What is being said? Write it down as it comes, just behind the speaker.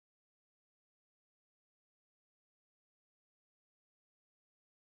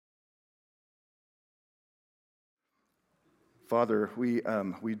Father,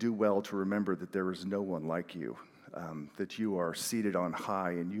 we do well to remember that there is no one like you, that you are seated on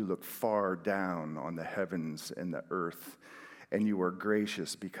high and you look far down on the heavens and the earth, and you are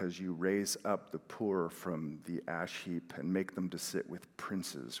gracious because you raise up the poor from the ash heap and make them to sit with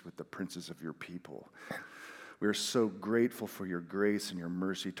the princes of your people. We are so grateful for your grace and your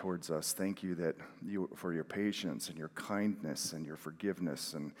mercy towards us. Thank you for your patience and your kindness and your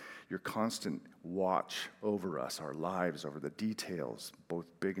forgiveness and your constant watch over us, our lives, over the details, both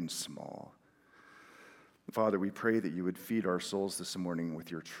big and small. Father, we pray that you would feed our souls this morning with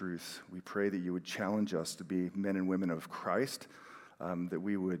your truth. We pray that you would challenge us to be men and women of Christ, that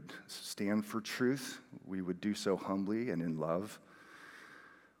we would stand for truth. We would do so humbly and in love.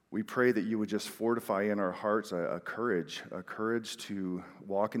 We pray that you would just fortify in our hearts a courage to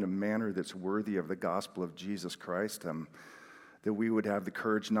walk in a manner that's worthy of the gospel of Jesus Christ, that we would have the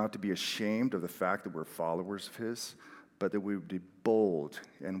courage not to be ashamed of the fact that we're followers of his, but that we would be bold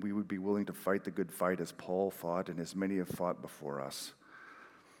and we would be willing to fight the good fight as Paul fought and as many have fought before us.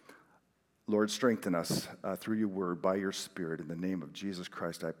 Lord, strengthen us through your word, by your Spirit. In the name of Jesus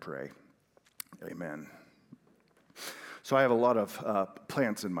Christ, I pray. Amen. So I have a lot of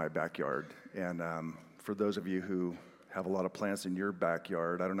plants in my backyard, and for those of you who have a lot of plants in your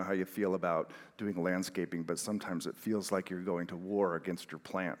backyard, I don't know how you feel about doing landscaping, but sometimes it feels like you're going to war against your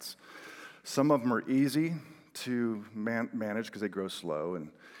plants. Some of them are easy to manage because they grow slow,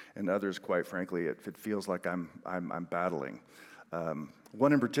 and others, quite frankly, it feels like I'm battling.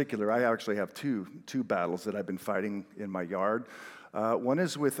 One in particular, I actually have two battles that I've been fighting in my yard. One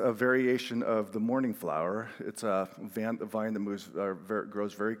is with a variation of the morning flower. It's a vine that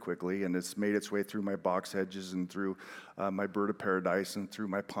grows very quickly, and it's made its way through my box hedges and through my bird of paradise and through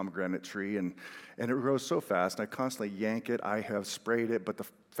my pomegranate tree, and it grows so fast, and I constantly yank it. I have sprayed it, but the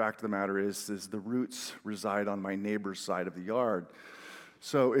fact of the matter is the roots reside on my neighbor's side of the yard.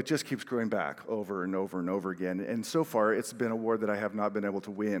 So it just keeps growing back over and over and over again, and so far it's been a war that I have not been able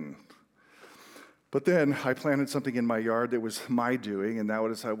to win. But then I planted something in my yard that was my doing, and that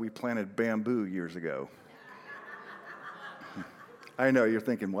was how we planted bamboo years ago. I know, you're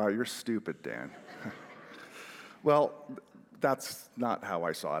thinking, wow, you're stupid, Dan. Well, that's not how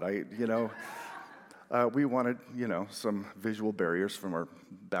I saw it. We wanted, some visual barriers from our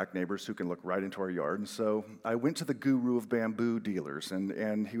back neighbors who can look right into our yard. And so I went to the guru of bamboo dealers,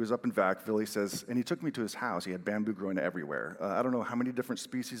 and he was up in Vacville. He says, and he took me to his house. He had bamboo growing everywhere. I don't know how many different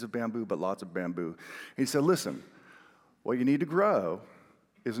species of bamboo, but lots of bamboo. He said, listen, what you need to grow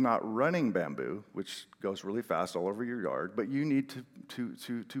is not running bamboo, which goes really fast all over your yard, but you need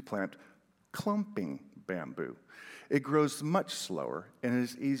to plant clumping bamboo. It grows much slower, and it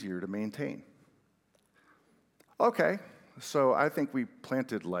is easier to maintain. Okay, so I think we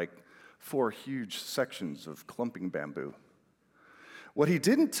planted like 4 huge sections of clumping bamboo. What he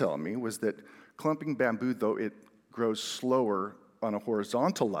didn't tell me was that clumping bamboo, though it grows slower on a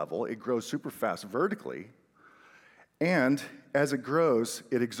horizontal level, it grows super fast vertically, and as it grows,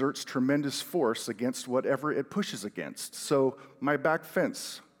 it exerts tremendous force against whatever it pushes against. So my back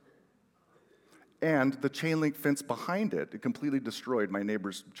fence and the chain link fence behind it completely destroyed my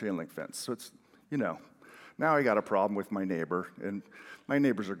neighbor's chain link fence. So it's, now I got a problem with my neighbor, and my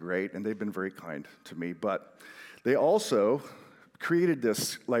neighbors are great, and they've been very kind to me, but they also created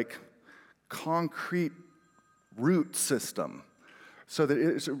this like concrete root system so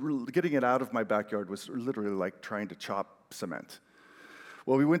that getting it out of my backyard was literally like trying to chop cement.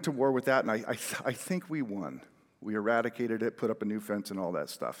 Well, we went to war with that, and I think we won. We eradicated it, put up a new fence and all that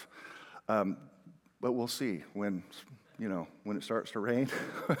stuff. But we'll see when it starts to rain,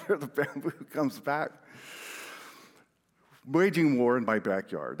 whether the bamboo comes back. Waging war in my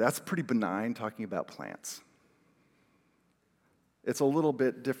backyard, that's pretty benign, talking about plants. It's a little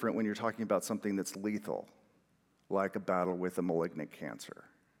bit different when you're talking about something that's lethal, like a battle with a malignant cancer.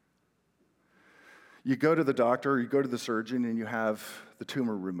 You go to the doctor, or you go to the surgeon, and you have the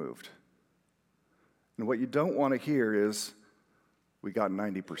tumor removed. And what you don't want to hear is, we got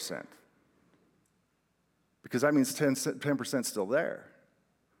 90%. Because that means 10% still there.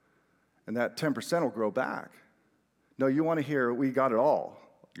 And that 10% will grow back. No, you want to hear, we got it all.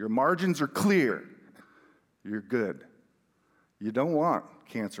 Your margins are clear. You're good. You don't want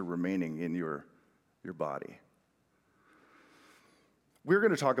cancer remaining in your body. We're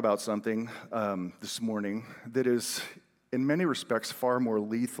going to talk about something this morning that is, in many respects, far more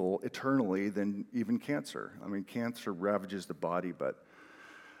lethal eternally than even cancer. I mean, cancer ravages the body, but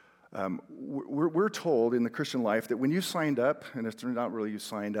we're told in the Christian life that when you signed up, and it's not really you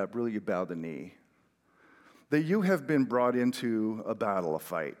signed up, really you bow the knee, that you have been brought into a battle, a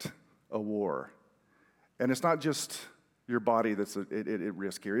fight, a war. And it's not just your body that's at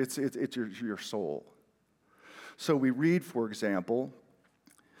risk here. It's your soul. So we read, for example,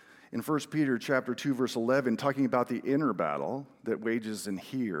 in 1 Peter chapter 2, verse 11, talking about the inner battle that wages in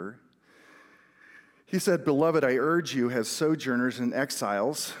here. He said, "Beloved, I urge you as sojourners and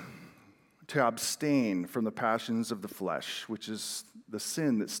exiles to abstain from the passions of the flesh, which is the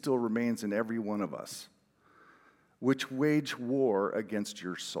sin that still remains in every one of us, which wage war against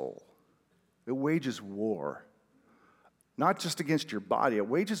your soul." It wages war. Not just against your body, it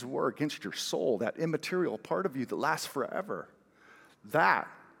wages war against your soul, that immaterial part of you that lasts forever. That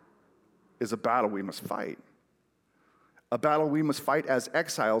is a battle we must fight. A battle we must fight as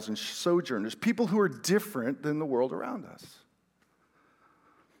exiles and sojourners, people who are different than the world around us.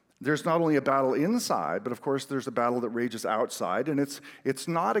 There's not only a battle inside, but of course there's a battle that rages outside, and it's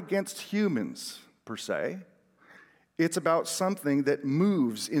not against humans per se. It's about something that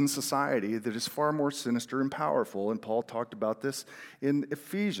moves in society that is far more sinister and powerful, and Paul talked about this in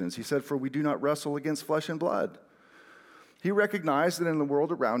Ephesians. He said, "For we do not wrestle against flesh and blood." He recognized that in the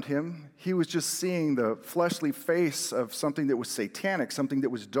world around him, he was just seeing the fleshly face of something that was satanic, something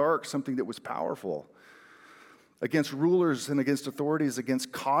that was dark, something that was powerful, against rulers and against authorities,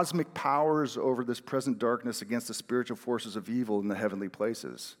 against cosmic powers over this present darkness, against the spiritual forces of evil in the heavenly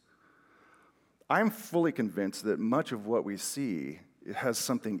places. I'm fully convinced that much of what we see, it has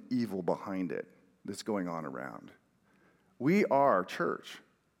something evil behind it that's going on around. We are, church,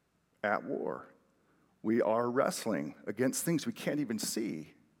 at war. We are wrestling against things we can't even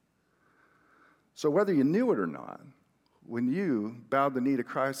see. So whether you knew it or not, when you bowed the knee to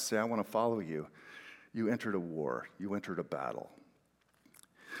Christ and say, "I want to follow you," you entered a war. You entered a battle.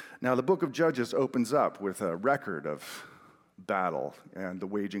 Now, the book of Judges opens up with a record of battle and the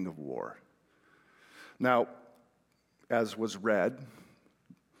waging of war. Now, as was read,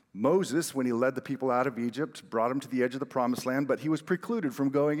 Moses, when he led the people out of Egypt, brought them to the edge of the promised land, but he was precluded from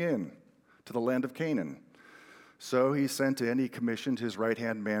going in to the land of Canaan. So he sent in, he commissioned his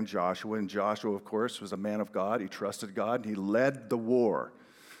right-hand man Joshua, and Joshua, of course, was a man of God. He trusted God, and he led the war,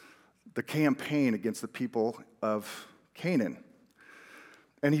 the campaign against the people of Canaan.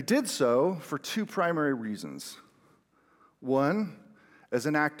 And he did so for two primary reasons. One, as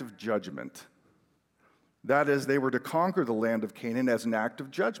an act of judgment. That is, they were to conquer the land of Canaan as an act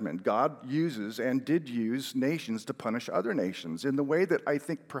of judgment. God uses and did use nations to punish other nations in the way that I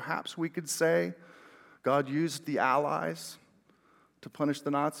think perhaps we could say God used the Allies to punish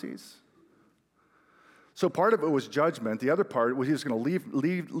the Nazis. So part of it was judgment. The other part was he was going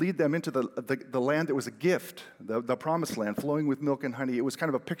to lead them into the land that was a gift, the promised land, flowing with milk and honey. It was kind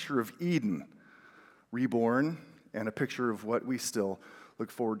of a picture of Eden, reborn, and a picture of what we still look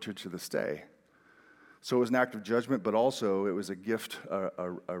forward to this day. So it was an act of judgment, but also it was a gift,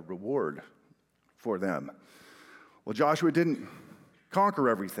 a reward for them. Well, Joshua didn't conquer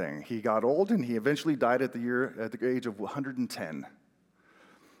everything. He got old, and he eventually died at the age of 110.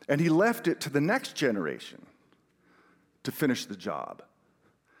 And he left it to the next generation to finish the job.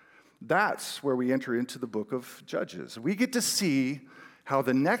 That's where we enter into the book of Judges. We get to see how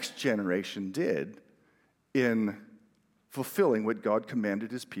the next generation did in fulfilling what God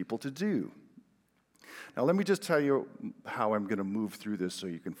commanded his people to do. Now, let me just tell you how I'm going to move through this so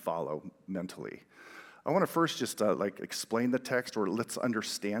you can follow mentally. I want to first just explain the text, or let's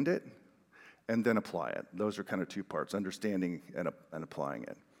understand it, and then apply it. Those are kind of two parts, understanding and applying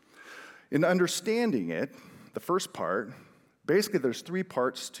it. In understanding it, the first part, basically there's three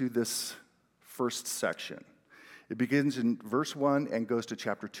parts to this first section. It begins in verse 1 and goes to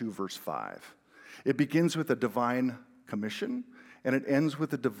chapter 2, verse 5. It begins with a divine commission, and it ends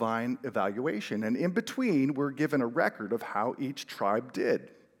with a divine evaluation. And in between, we're given a record of how each tribe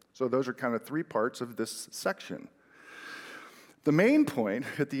did. So those are kind of three parts of this section. The main point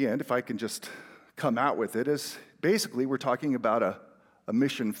at the end, if I can just come out with it, is basically we're talking about a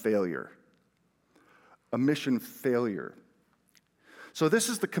mission failure. A mission failure. So this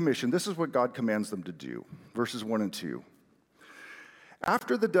is the commission. This is what God commands them to do. Verses 1 and 2.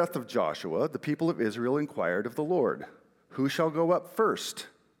 After the death of Joshua, the people of Israel inquired of the Lord, "Who shall go up first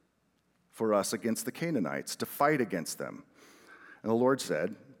for us against the Canaanites to fight against them?" And the Lord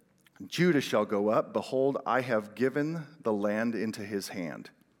said, "Judah shall go up. Behold, I have given the land into his hand."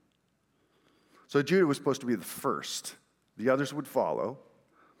 So Judah was supposed to be the first. The others would follow.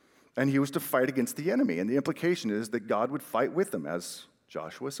 And he was to fight against the enemy. And the implication is that God would fight with them, as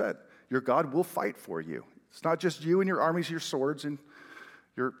Joshua said. Your God will fight for you. It's not just you and your armies, your swords, and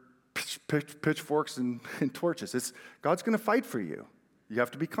your pitchforks and torches. God's going to fight for you. You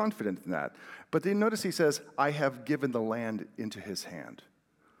have to be confident in that. But then notice he says, "I have given the land into his hand."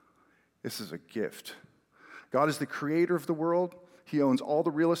 This is a gift. God is the creator of the world. He owns all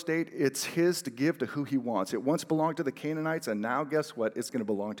the real estate. It's his to give to who he wants. It once belonged to the Canaanites, and now guess what? It's going to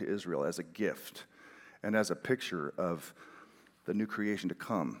belong to Israel as a gift and as a picture of the new creation to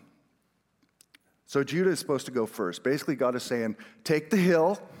come. So Judah is supposed to go first. Basically, God is saying, take the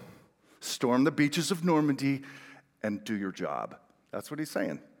hill, storm the beaches of Normandy, and do your job. That's what he's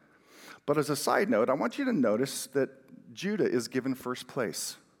saying. But as a side note, I want you to notice that Judah is given first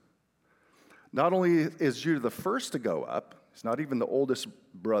place. Not only is Judah the first to go up, he's not even the oldest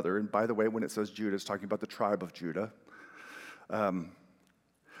brother. And by the way, when it says Judah, it's talking about the tribe of Judah.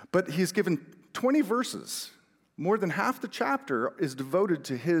 But he's given 20 verses. More than half the chapter is devoted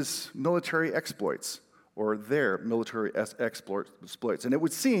to his military exploits, or their military exploits. And it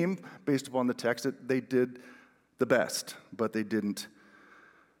would seem, based upon the text, that they did the best, but they didn't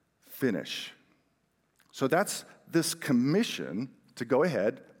finish. So that's this commission to go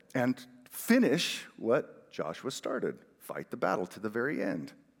ahead and finish what Joshua started. Fight the battle to the very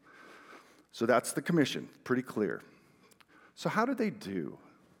end. So that's the commission, pretty clear. So how did they do?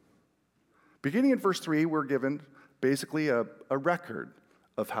 Beginning in verse 3, we're given basically a record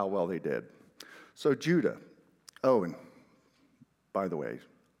of how well they did. So Judah. Oh, and by the way,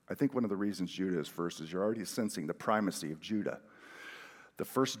 I think one of the reasons Judah is first is you're already sensing the primacy of Judah. The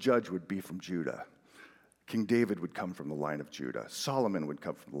first judge would be from Judah. King David would come from the line of Judah. Solomon would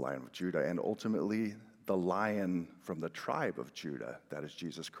come from the line of Judah. And ultimately, the lion from the tribe of Judah, that is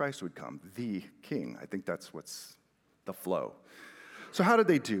Jesus Christ, would come, the king. I think that's what's the flow. So how did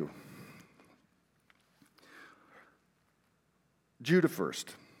they do? Judah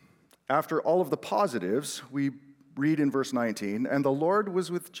first. After all of the positives, we read in verse 19, and the Lord was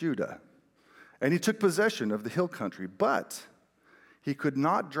with Judah, and he took possession of the hill country, but he could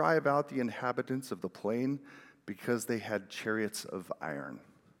not drive out the inhabitants of the plain because they had chariots of iron.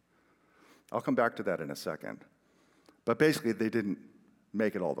 I'll come back to that in a second. But basically, they didn't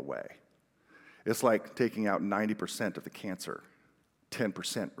make it all the way. It's like taking out 90% of the cancer,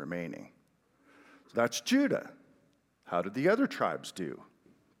 10% remaining. So that's Judah. How did the other tribes do?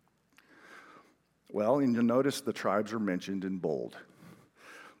 Well, and you'll notice the tribes are mentioned in bold.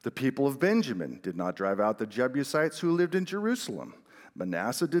 The people of Benjamin did not drive out the Jebusites who lived in Jerusalem.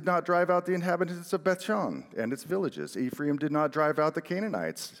 Manasseh did not drive out the inhabitants of Bethshan and its villages. Ephraim did not drive out the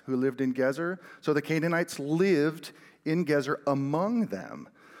Canaanites who lived in Gezer. So the Canaanites lived in Gezer among them.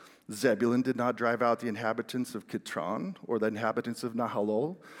 Zebulun did not drive out the inhabitants of Kitron or the inhabitants of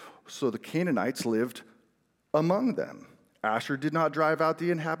Nahalol. So the Canaanites lived among them. Asher did not drive out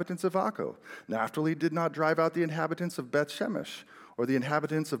the inhabitants of Akko. Naphtali did not drive out the inhabitants of Beth Shemesh or the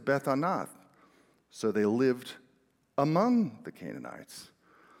inhabitants of Beth Anath. So they lived among the Canaanites.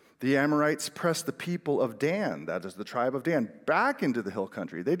 The Amorites pressed the people of Dan, that is the tribe of Dan, back into the hill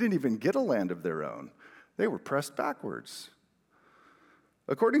country. They didn't even get a land of their own. They were pressed backwards.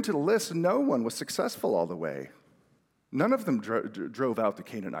 According to the list, no one was successful all the way. None of them drove out the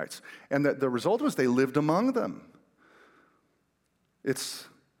Canaanites. And the result was they lived among them. It's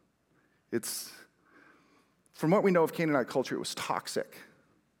from what we know of Canaanite culture, it was toxic.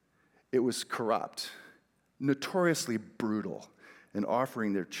 It was corrupt, notoriously brutal, in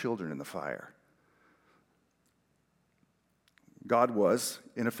offering their children in the fire. God was,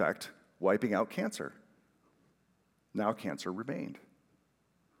 in effect, wiping out cancer. Now cancer remained.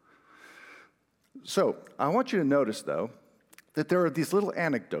 So I want you to notice, though, that there are these little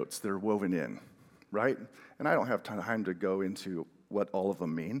anecdotes that are woven in, right? And I don't have time to go into what all of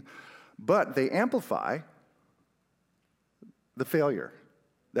them mean, but they amplify the failure.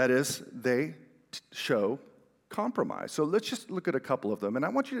 That is, they show compromise. So let's just look at a couple of them, and I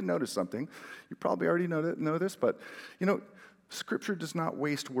want you to notice something. You probably already know this, but Scripture does not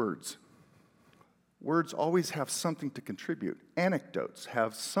waste words. Words always have something to contribute. Anecdotes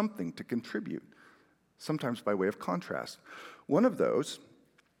have something to contribute, sometimes by way of contrast. One of those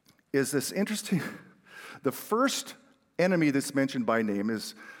is this interesting, the first enemy that's mentioned by name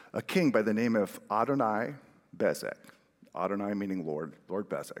is a king by the name of Adonai Bezek. Adonai meaning Lord, Lord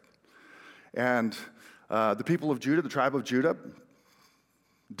Bezek. And the people of Judah, the tribe of Judah,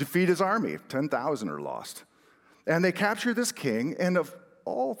 defeat his army. 10,000 are lost. And they capture this king, and of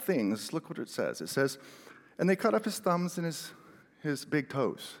all things, look what it says. It says, and they cut up his thumbs and his big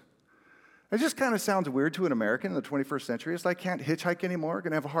toes. It just kind of sounds weird to an American in the 21st century. It's like, can't hitchhike anymore,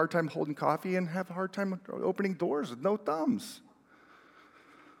 going to have a hard time holding coffee and have a hard time opening doors with no thumbs.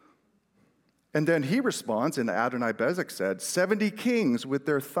 And then he responds, and Adonai Bezek said, 70 kings with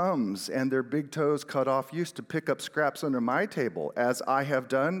their thumbs and their big toes cut off used to pick up scraps under my table, as I have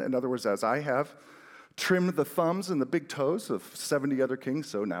done, in other words, as I have trimmed the thumbs and the big toes of 70 other kings,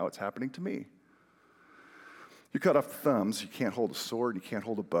 so now it's happening to me. You cut off thumbs, you can't hold a sword, you can't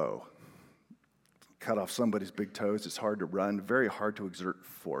hold a bow. Cut off somebody's big toes, it's hard to run, very hard to exert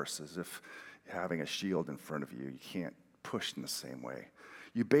force, as if having a shield in front of you. You can't push in the same way.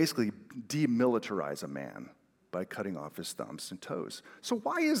 You basically demilitarize a man by cutting off his thumbs and toes. So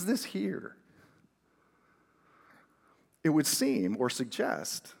why is this here? It would seem or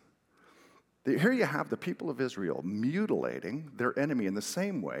suggest that here you have the people of Israel mutilating their enemy in the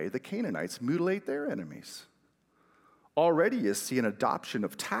same way the Canaanites mutilate their enemies. Already you see an adoption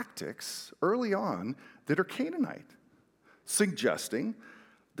of tactics early on that are Canaanite, suggesting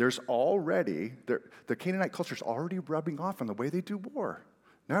there's already, the Canaanite culture is already rubbing off on the way they do war.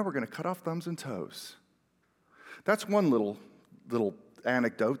 Now we're going to cut off thumbs and toes. That's one little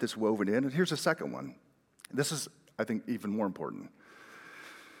anecdote that's woven in. And here's a second one. This is, I think, even more important.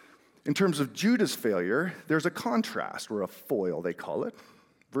 In terms of Judah's failure, there's a contrast, or a foil, they call it.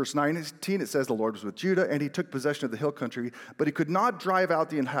 Verse 19, it says, the Lord was with Judah, and he took possession of the hill country, but he could not drive out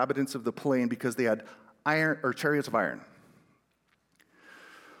the inhabitants of the plain because they had iron or chariots of iron.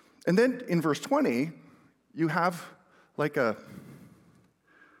 And then in verse 20, you have like a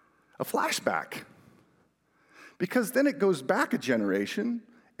flashback. Because then it goes back a generation,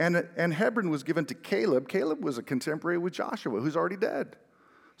 and Hebron was given to Caleb. Caleb was a contemporary with Joshua, who's already dead.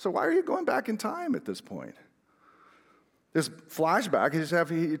 So why are you going back in time at this point? This flashback,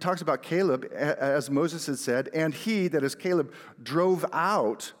 he talks about Caleb, as Moses had said, and he, that is Caleb, drove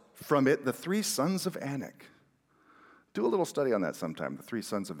out from it the three sons of Anak. Do a little study on that sometime, the three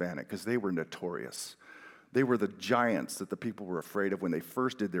sons of Anak, because they were notorious. They were the giants that the people were afraid of when they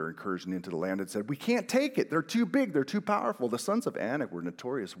first did their incursion into the land and said, we can't take it. They're too big. They're too powerful. The sons of Anak were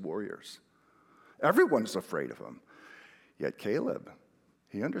notorious warriors. Everyone's afraid of them. Yet Caleb,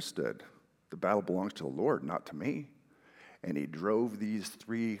 he understood the battle belongs to the Lord, not to me. And he drove these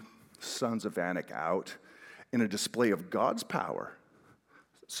three sons of Anak out in a display of God's power.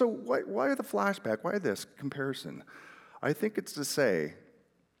 So why the flashback? Why this comparison? I think it's to say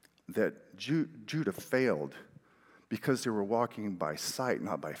that Judah failed because they were walking by sight,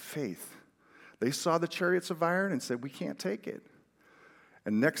 not by faith. They saw the chariots of iron and said, we can't take it.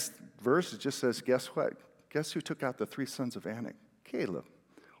 And next verse, it just says, guess what? Guess who took out the three sons of Anak? Caleb.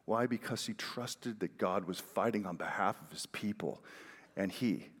 Why? Because he trusted that God was fighting on behalf of his people, and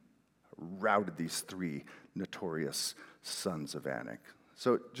he routed these three notorious sons of Anak.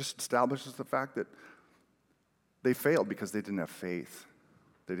 So it just establishes the fact that they failed because they didn't have faith.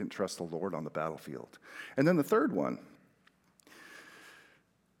 They didn't trust the Lord on the battlefield. And then the third one,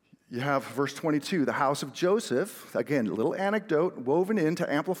 you have verse 22, the house of Joseph. Again, a little anecdote woven in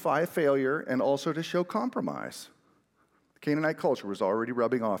to amplify failure and also to show compromise. Canaanite culture was already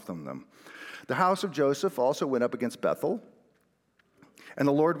rubbing off on them. The house of Joseph also went up against Bethel, and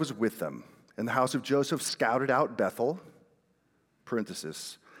the Lord was with them. And the house of Joseph scouted out Bethel,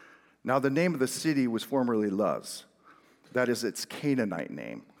 parenthesis. Now the name of the city was formerly Luz. That is its Canaanite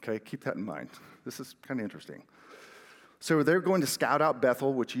name. Okay, keep that in mind. This is kind of interesting. So they're going to scout out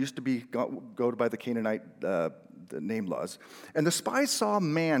Bethel, which used to be go by the Canaanite the name Luz. And the spies saw a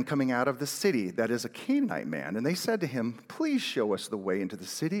man coming out of the city, that is a Canaanite man, and they said to him, please show us the way into the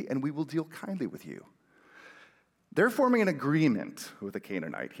city, and we will deal kindly with you. They're forming an agreement with the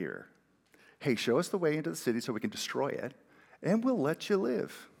Canaanite here. Hey, show us the way into the city so we can destroy it, and we'll let you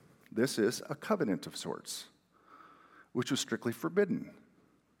live. This is a covenant of sorts, which was strictly forbidden.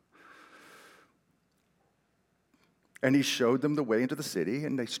 And he showed them the way into the city,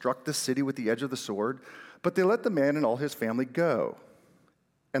 and they struck the city with the edge of the sword, but they let the man and all his family go.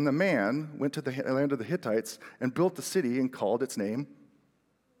 And the man went to the land of the Hittites and built the city and called its name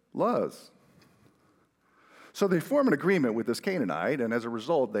Luz. So they form an agreement with this Canaanite, and as a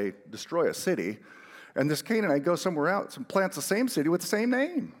result, they destroy a city. And this Canaanite goes somewhere else and plants the same city with the same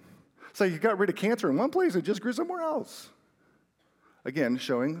name. So you got rid of cancer in one place, it just grew somewhere else. Again,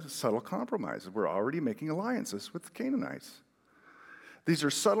 showing subtle compromise. We're already making alliances with the Canaanites. These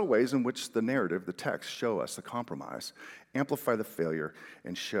are subtle ways in which the narrative, the text, show us the compromise, amplify the failure,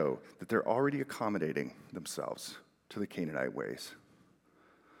 and show that they're already accommodating themselves to the Canaanite ways.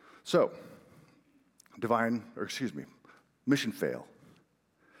 So, mission fail.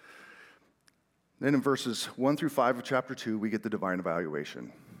 Then in verses 1 through 5 of chapter 2, we get the divine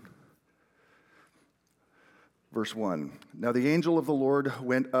evaluation. Verse 1, now the angel of the Lord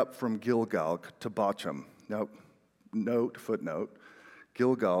went up from Gilgal to Bochum. Now, footnote,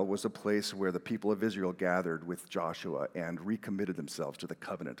 Gilgal was a place where the people of Israel gathered with Joshua and recommitted themselves to the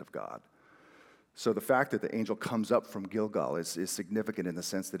covenant of God. So the fact that the angel comes up from Gilgal is significant in the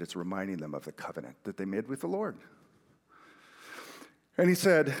sense that it's reminding them of the covenant that they made with the Lord. And he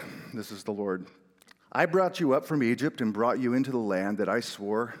said, this is the Lord, I brought you up from Egypt and brought you into the land that I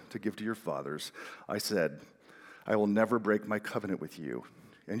swore to give to your fathers. I said, I will never break my covenant with you,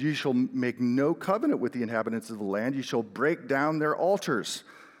 and you shall make no covenant with the inhabitants of the land. You shall break down their altars,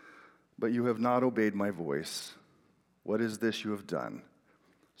 but you have not obeyed my voice. What is this you have done?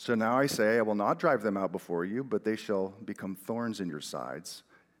 So now I say, I will not drive them out before you, but they shall become thorns in your sides,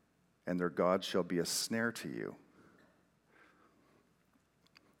 and their God shall be a snare to you.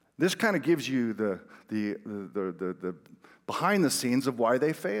 This kind of gives you the behind the scenes of why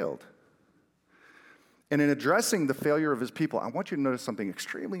they failed. And in addressing the failure of his people, I want you to notice something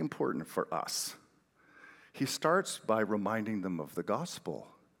extremely important for us. He starts by reminding them of the gospel.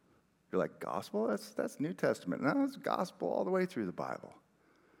 You're like, gospel? That's New Testament. No, it's gospel all the way through the Bible.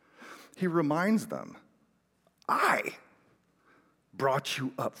 He reminds them, I brought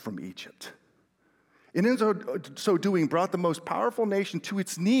you up from Egypt. And in so doing, brought the most powerful nation to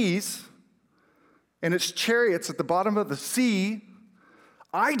its knees and its chariots at the bottom of the sea.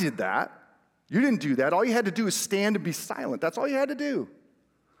 I did that. You didn't do that. All you had to do is stand and be silent. That's all you had to do.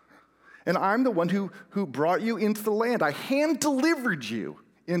 And I'm the one who brought you into the land. I hand-delivered you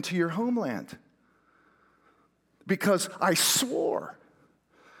into your homeland because I swore.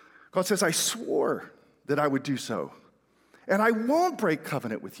 God says, I swore that I would do so. And I won't break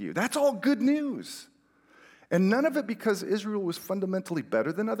covenant with you. That's all good news. And none of it because Israel was fundamentally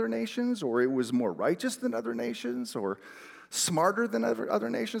better than other nations, or it was more righteous than other nations, or smarter than other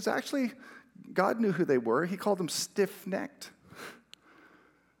nations. Actually, God knew who they were. He called them stiff-necked.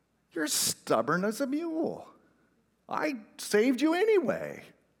 You're stubborn as a mule. I saved you anyway.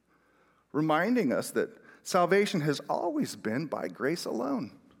 Reminding us that salvation has always been by grace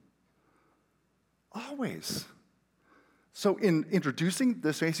alone. Always. So in introducing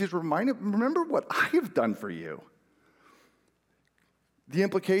this, he's reminded, remember what I have done for you. The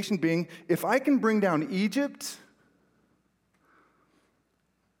implication being, if I can bring down Egypt,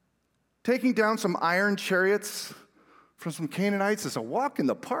 taking down some iron chariots from some Canaanites is a walk in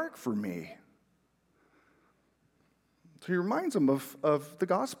the park for me. So he reminds them of the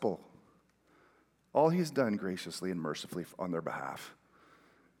gospel. All he's done graciously and mercifully on their behalf.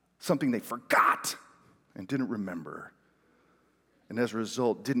 Something they forgot and didn't remember. And as a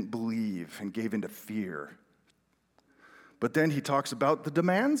result, didn't believe and gave into fear. But then he talks about the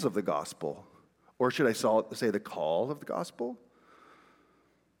demands of the gospel. Or should I say the call of the gospel?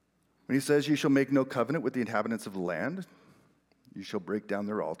 When he says, you shall make no covenant with the inhabitants of the land. You shall break down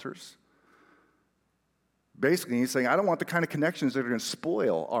their altars. Basically, he's saying, I don't want the kind of connections that are going to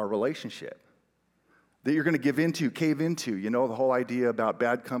spoil our relationship. That you're going to give into, cave into. You know, the whole idea about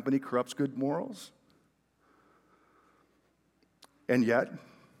bad company corrupts good morals. And yet,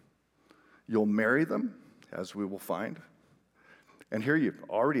 you'll marry them, as we will find. And here you've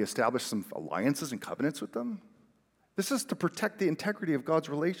already established some alliances and covenants with them. This is to protect the integrity of God's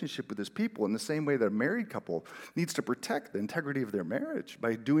relationship with his people in the same way that a married couple needs to protect the integrity of their marriage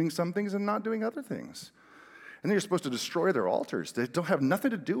by doing some things and not doing other things. And then you're supposed to destroy their altars. They don't have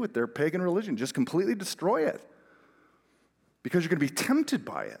nothing to do with their pagan religion. Just completely destroy it. Because you're going to be tempted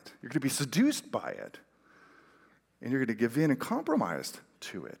by it. You're going to be seduced by it. And you're going to give in and compromise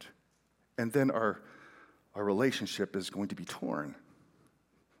to it. And then our relationship is going to be torn.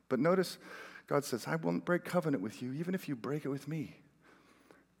 But notice, God says, I won't break covenant with you, even if you break it with me.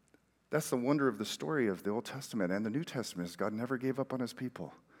 That's the wonder of the story of the Old Testament and the New Testament, is God never gave up on his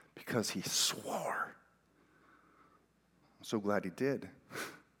people because he swore. I'm so glad he did.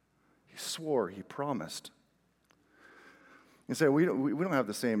 He swore, he promised. You say, we don't have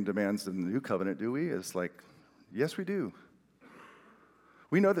the same demands in the new covenant, do we? It's like, yes, we do.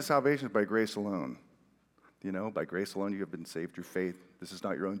 We know that salvation is by grace alone. You know, by grace alone you have been saved through faith. This is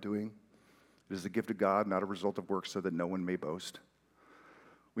not your own doing. It is the gift of God, not a result of works, so that no one may boast.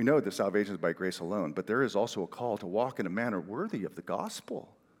 We know that salvation is by grace alone, but there is also a call to walk in a manner worthy of the gospel.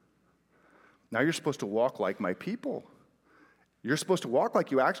 Now you're supposed to walk like my people. You're supposed to walk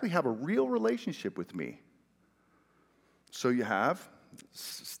like you actually have a real relationship with me. So you have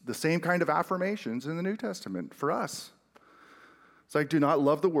the same kind of affirmations in the New Testament for us. It's like, do not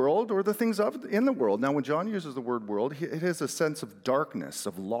love the world or the things in the world. Now, when John uses the word world, it has a sense of darkness,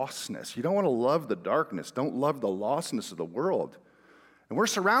 of lostness. You don't want to love the darkness. Don't love the lostness of the world. And we're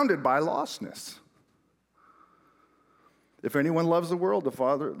surrounded by lostness. If anyone loves the world,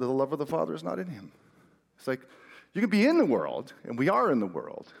 the love of the Father is not in him. It's like, you can be in the world, and we are in the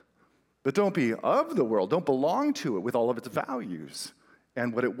world, but don't be of the world. Don't belong to it with all of its values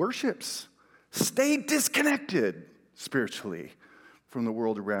and what it worships. Stay disconnected spiritually from the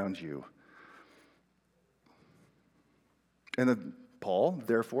world around you. And Paul,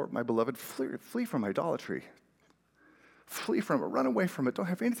 therefore, my beloved, flee from idolatry. Flee from it, run away from it, don't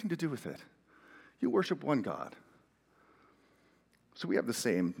have anything to do with it. You worship one God. So we have the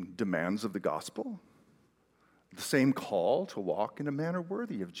same demands of the gospel, the same call to walk in a manner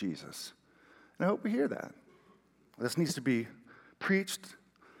worthy of Jesus. And I hope we hear that. This needs to be preached,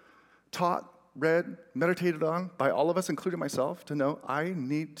 taught, read, meditated on by all of us, including myself, to know I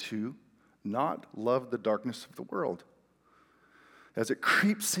need to not love the darkness of the world as it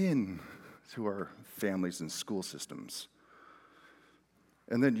creeps in to our families and school systems.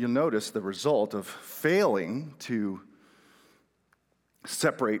 And then you'll notice the result of failing to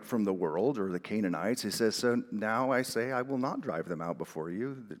separate from the world or the Canaanites. He says, so now I say I will not drive them out before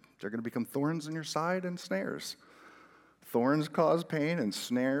you. They're going to become thorns in your side and snares. Thorns cause pain and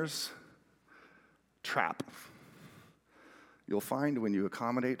snares trap. You'll find when you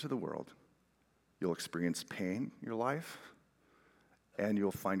accommodate to the world, you'll experience pain in your life, and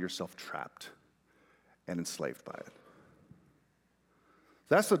you'll find yourself trapped and enslaved by it.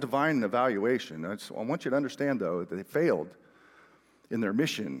 That's the divine evaluation. I want you to understand, though, that they failed in their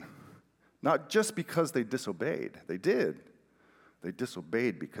mission, not just because they disobeyed. They did. They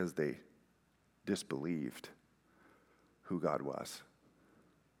disobeyed because they disbelieved who God was.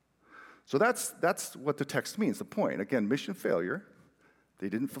 So that's what the text means, the point. Again, mission failure. They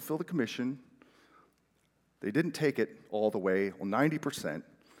didn't fulfill the commission. They didn't take it all the way, 90%.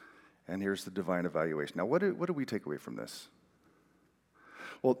 And here's the divine evaluation. Now, what do we take away from this?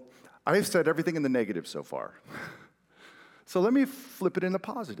 Well, I've said everything in the negative so far. So let me flip it in the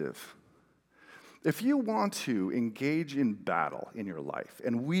positive. If you want to engage in battle in your life,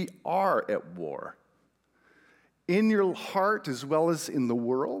 and we are at war, in your heart as well as in the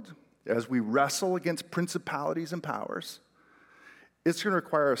world, as we wrestle against principalities and powers, it's going to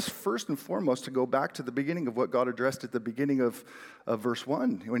require us first and foremost to go back to the beginning of what God addressed at the beginning of verse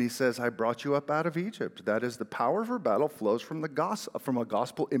 1 when he says, I brought you up out of Egypt. That is, the power of our battle flows from a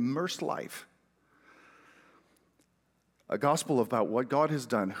gospel-immersed life. A gospel about what God has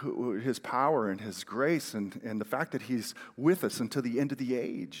done, his power and his grace, and the fact that he's with us until the end of the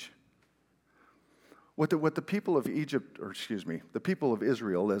age. What the people of the people of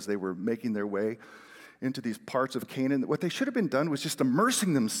Israel, as they were making their way into these parts of Canaan, what they should have been done was just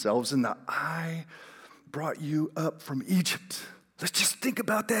immersing themselves in the, I brought you up from Egypt. Let's just think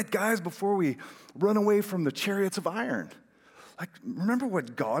about that, guys, before we run away from the chariots of iron. Like, remember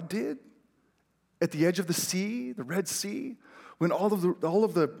what God did at the edge of the sea, the Red Sea, when all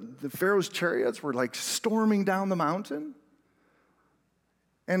of the Pharaoh's chariots were like storming down the mountain?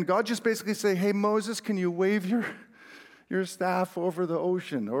 And God just basically say, hey, Moses, can you wave your staff over the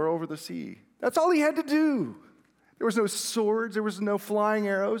ocean or over the sea? That's all he had to do. There was no swords, there was no flying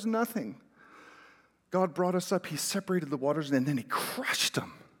arrows, nothing. God brought us up, he separated the waters, and then he crushed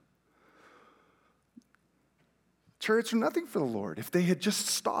them. Chariots are nothing for the Lord. If they had just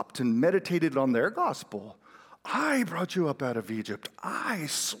stopped and meditated on their gospel, I brought you up out of Egypt. I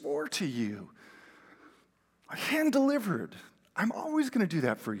swore to you. My hand delivered. I'm always going to do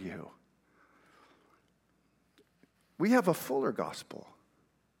that for you. We have a fuller gospel.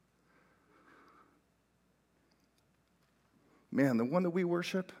 Man, the one that we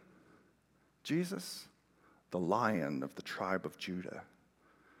worship, Jesus, the Lion of the tribe of Judah,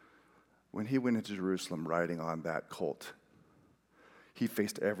 when he went into Jerusalem riding on that colt, he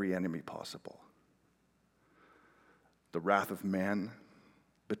faced every enemy possible. The wrath of man,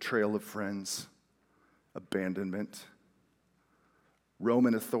 betrayal of friends, abandonment,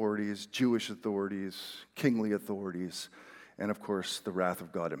 Roman authorities, Jewish authorities, kingly authorities, and of course, the wrath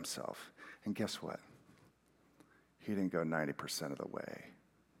of God himself. And guess what? He didn't go 90% of the way.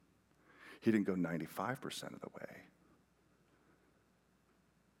 He didn't go 95% of the way.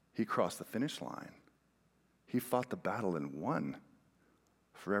 He crossed the finish line. He fought the battle and won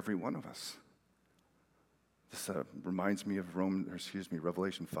for every one of us. This reminds me of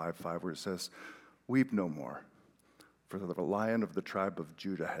Revelation 5:5, where it says, weep no more, for the Lion of the tribe of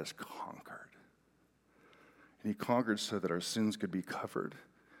Judah has conquered. And he conquered so that our sins could be covered,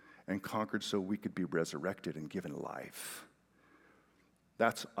 and conquered so we could be resurrected and given life.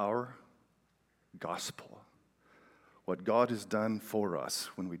 That's our gospel. What God has done for us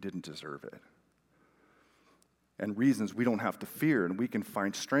when we didn't deserve it. And reasons we don't have to fear, and we can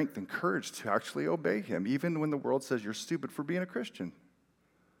find strength and courage to actually obey him, even when the world says you're stupid for being a Christian.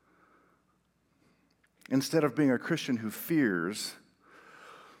 Instead of being a Christian who fears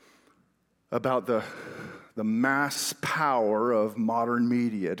about the mass power of modern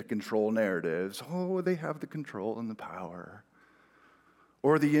media to control narratives. Oh, they have the control and the power.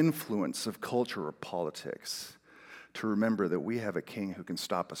 Or the influence of culture or politics. to remember that we have a king who can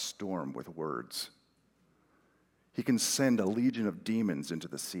stop a storm with words. He can send a legion of demons into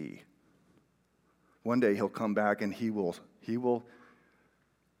the sea. One day he'll come back and he will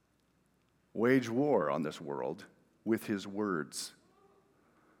wage war on this world with his words.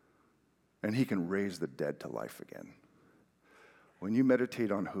 And he can raise the dead to life again. When you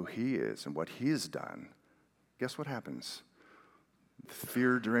meditate on who he is and what he has done, guess what happens?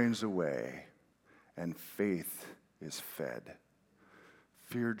 Fear drains away and faith is fed.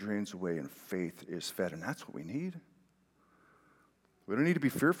 Fear drains away and faith is fed, and that's what we need. We don't need to be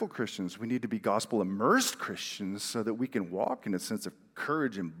fearful Christians. We need to be gospel-immersed Christians so that we can walk in a sense of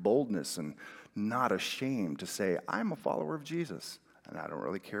courage and boldness and not ashamed to say, I'm a follower of Jesus, and I don't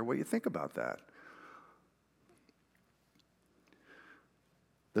really care what you think about that.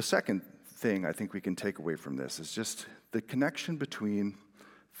 The second thing I think we can take away from this is just the connection between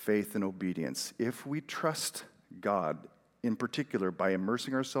faith and obedience. If we trust God, in particular, by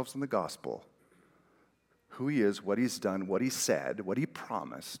immersing ourselves in the gospel, who he is, what he's done, what he said, what he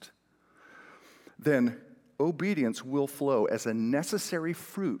promised, then obedience will flow as a necessary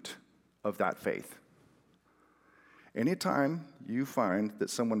fruit of that faith. Anytime you find that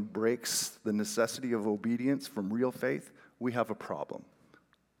someone breaks the necessity of obedience from real faith, we have a problem.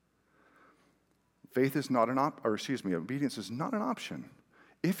 Obedience is not an option.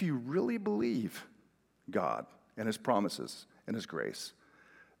 If you really believe God and his promises and his grace,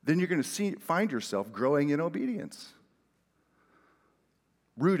 then you're going to find yourself growing in obedience,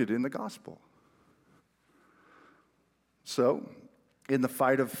 rooted in the gospel. So, in the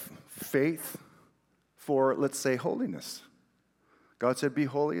fight of faith for, let's say, holiness, God said, be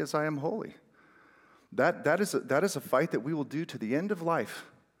holy as I am holy. That is a fight that we will do to the end of life,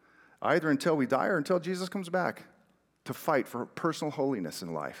 either until we die or until Jesus comes back, to fight for personal holiness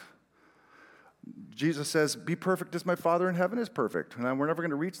in life. Jesus says, be perfect as my Father in heaven is perfect. And we're never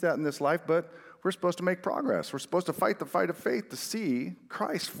going to reach that in this life, but we're supposed to make progress. We're supposed to fight the fight of faith to see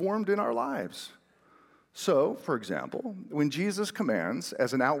Christ formed in our lives. So, for example, when Jesus commands,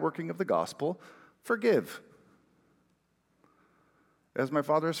 as an outworking of the gospel, forgive, as my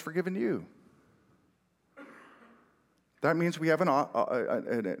Father has forgiven you. That means we have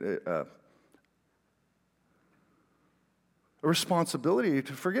a responsibility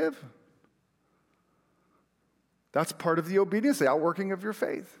to forgive. That's part of the obedience, the outworking of your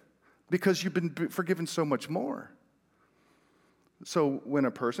faith, because you've been forgiven so much more. So when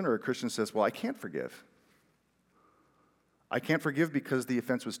a person or a Christian says, well, I can't forgive because the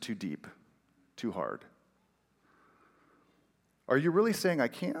offense was too deep, too hard. Are you really saying I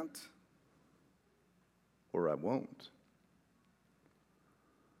can't? Or I won't?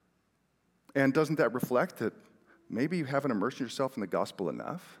 And doesn't that reflect that maybe you haven't immersed yourself in the gospel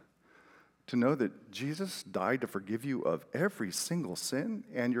enough to know that Jesus died to forgive you of every single sin,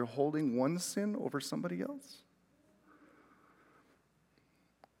 and you're holding one sin over somebody else?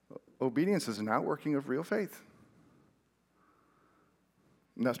 Obedience is an outworking of real faith.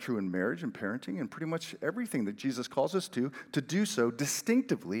 And that's true in marriage and parenting and pretty much everything that Jesus calls us to do so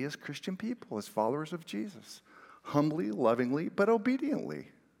distinctively as Christian people, as followers of Jesus. Humbly, lovingly, but obediently.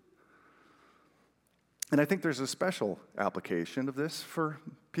 And I think there's a special application of this for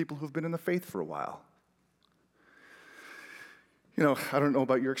people who've been in the faith for a while. You know, I don't know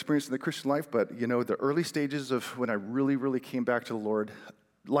about your experience in the Christian life, but, you know, the early stages of when I really, really came back to the Lord,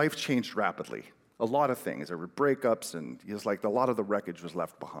 life changed rapidly. A lot of things. There were breakups, and it was like a lot of the wreckage was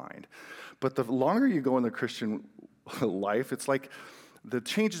left behind. But the longer you go in the Christian life, it's like the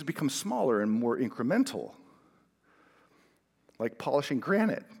changes become smaller and more incremental. Like polishing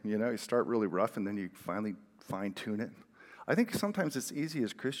granite, you know, you start really rough and then you finally fine-tune it. I think sometimes it's easy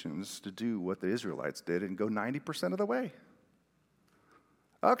as Christians to do what the Israelites did and go 90% of the way.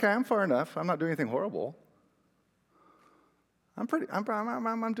 Okay, I'm far enough. I'm not doing anything horrible. I'm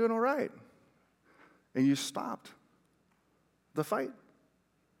doing all right. And you stopped the fight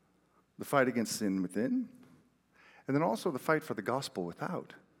against sin within, and then also the fight for the gospel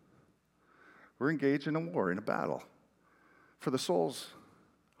without. We're engaged in a war, in a battle, for the souls,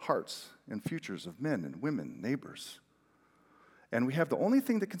 hearts, and futures of men and women, neighbors. And we have the only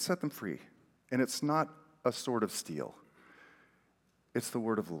thing that can set them free, and it's not a sword of steel. It's the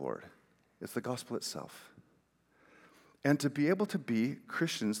word of the Lord. It's the gospel itself. And to be able to be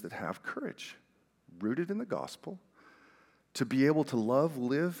Christians that have courage, rooted in the gospel, to be able to love,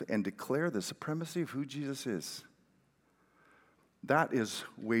 live, and declare the supremacy of who Jesus is. That is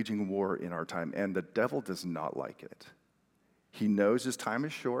waging war in our time, and the devil does not like it. He knows his time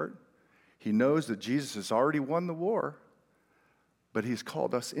is short. He knows that Jesus has already won the war, but he's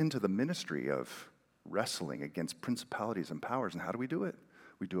called us into the ministry of wrestling against principalities and powers. And how do we do it?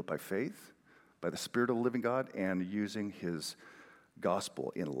 We do it by faith, by the Spirit of the living God, and using his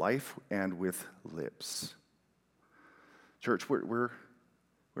gospel in life and with lips. Church, we're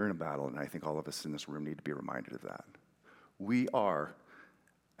in a battle, and I think all of us in this room need to be reminded of that. We are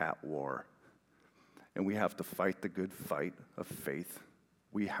at war, and we have to fight the good fight of faith.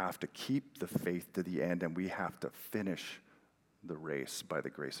 We have to keep the faith to the end, and we have to finish the race by the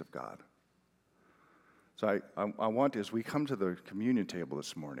grace of God. So I want, as we come to the communion table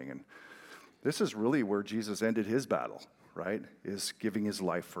this morning, and this is really where Jesus ended his battle, right? Is giving his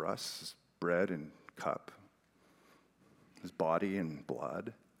life for us, his bread and cup, his body and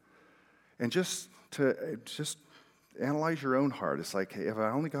blood. And just analyze your own heart. It's like, hey, have I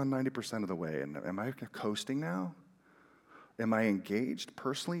only gone 90% of the way? And am I coasting now? Am I engaged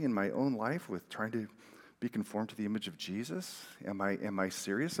personally in my own life with trying to be conformed to the image of Jesus? Am I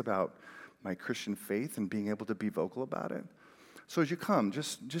serious about my Christian faith and being able to be vocal about it? So as you come,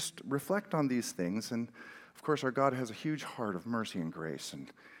 just reflect on these things. And of course, our God has a huge heart of mercy and grace, and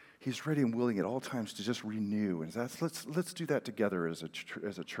he's ready and willing at all times to just renew. And let's do that together as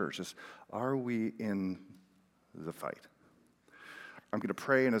a church. Are we in the fight? I'm going to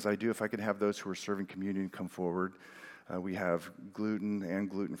pray, and as I do, if I can have those who are serving communion come forward. We have gluten and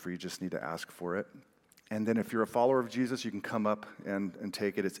gluten-free. You just need to ask for it. And then if you're a follower of Jesus, you can come up and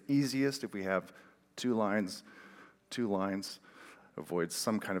take it. It's easiest if we have two lines, avoid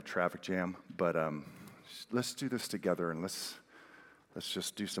some kind of traffic jam. But let's do this together, and let's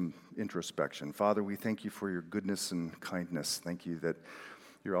just do some introspection. Father, we thank you for your goodness and kindness. Thank you that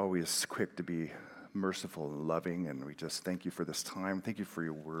you're always quick to be merciful and loving, and we just thank you for this time. Thank you for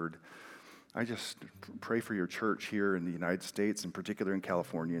your word. I just pray for your church here in the United States, in particular in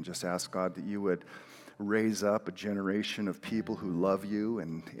California, and just ask, God, that you would raise up a generation of people who love you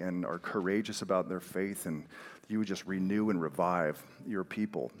and are courageous about their faith, and you would just renew and revive your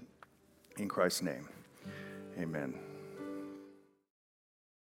people. In Christ's name, amen.